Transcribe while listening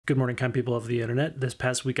Good morning, kind people of the internet. This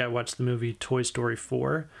past week I watched the movie Toy Story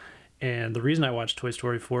 4, and the reason I watched Toy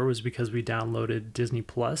Story 4 was because we downloaded Disney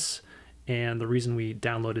Plus, and the reason we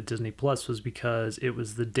downloaded Disney Plus was because it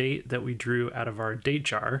was the date that we drew out of our date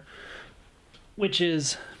jar, which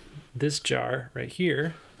is this jar right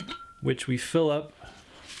here, which we fill up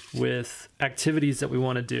with activities that we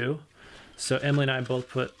want to do. So Emily and I both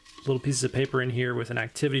put little pieces of paper in here with an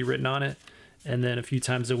activity written on it, and then a few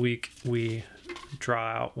times a week we draw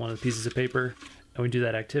out one of the pieces of paper and we do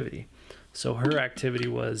that activity. So her activity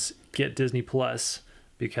was get Disney Plus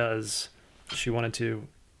because she wanted to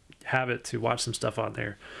have it to watch some stuff on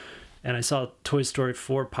there. And I saw Toy Story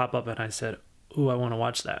 4 pop up and I said, ooh, I want to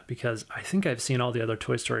watch that because I think I've seen all the other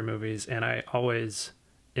Toy Story movies and I always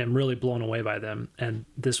am really blown away by them. And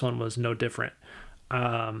this one was no different.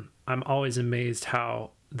 I'm always amazed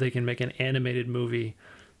how they can make an animated movie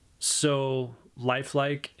so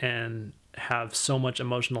lifelike and have so much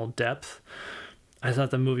emotional depth. I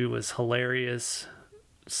thought the movie was hilarious,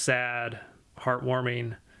 sad,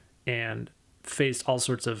 heartwarming, and faced all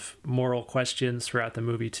sorts of moral questions throughout the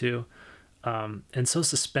movie too, and so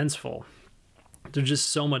suspenseful. There's just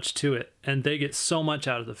so much to it, and they get so much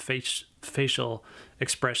out of the facial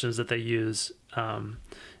expressions that they use.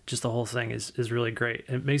 Just the whole thing is really great.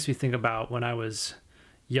 It makes me think about when I was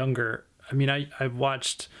younger. I mean, I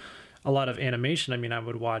watched a lot of animation. I mean, I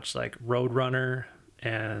would watch like Roadrunner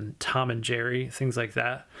and Tom and Jerry, things like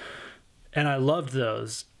that. And I loved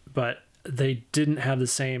those, but they didn't have the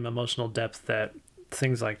same emotional depth that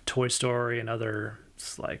things like Toy Story and other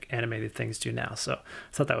like animated things do now. So I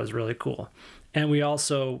thought that was really cool. And we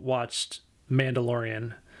also watched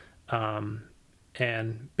Mandalorian,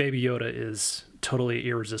 and Baby Yoda is totally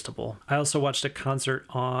irresistible. I also watched a concert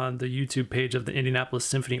on the YouTube page of the Indianapolis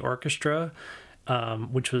Symphony Orchestra,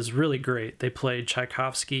 which was really great. They played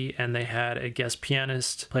Tchaikovsky and they had a guest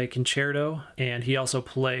pianist play concerto, and he also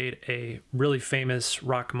played a really famous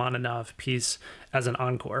Rachmaninoff piece as an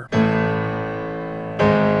encore.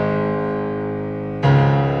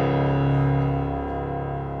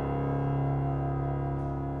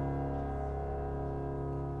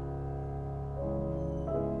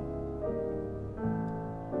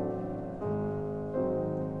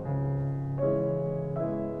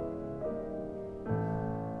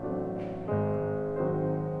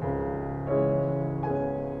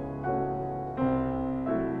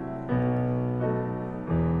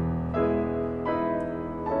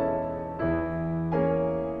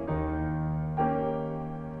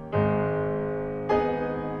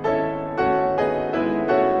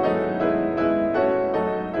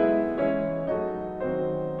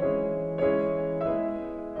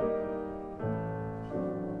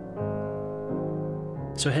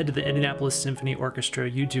 So head to the Indianapolis Symphony Orchestra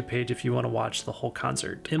YouTube page if you want to watch the whole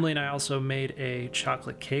concert. Emily and I also made a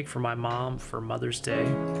chocolate cake for my mom for Mother's Day.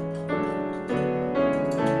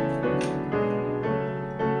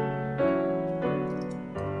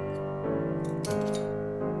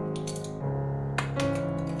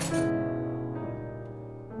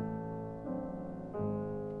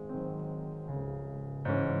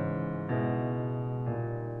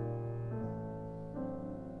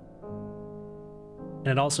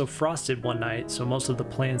 And it also frosted one night, so most of the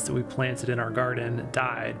plants that we planted in our garden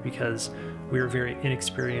died because we were very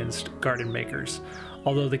inexperienced garden makers.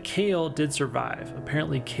 Although the kale did survive.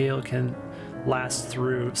 Apparently kale can last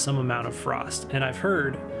through some amount of frost, and I've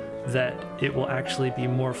heard that it will actually be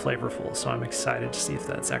more flavorful, so I'm excited to see if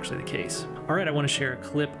that's actually the case. All right, I want to share a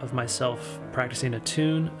clip of myself practicing a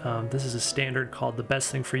tune. This is a standard called The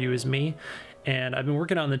Best Thing for You Is Me. And I've been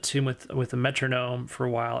working on the tune with a metronome for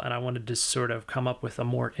a while, and I wanted to sort of come up with a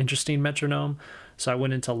more interesting metronome. So I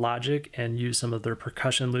went into Logic and used some of their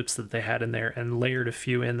percussion loops that they had in there and layered a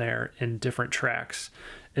few in there in different tracks.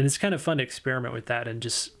 And it's kind of fun to experiment with that and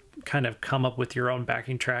just kind of come up with your own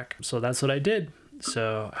backing track. So that's what I did.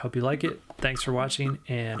 So I hope you like it. Thanks for watching,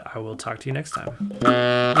 and I will talk to you next time.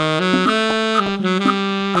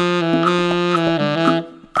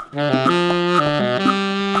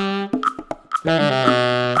 Thank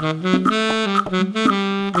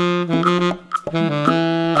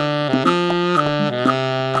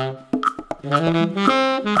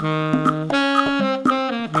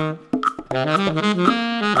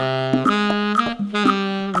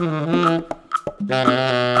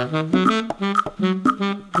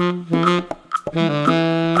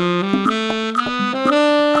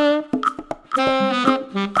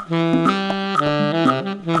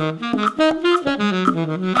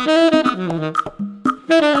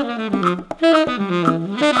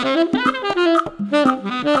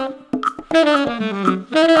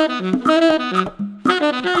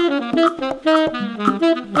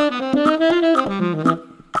you.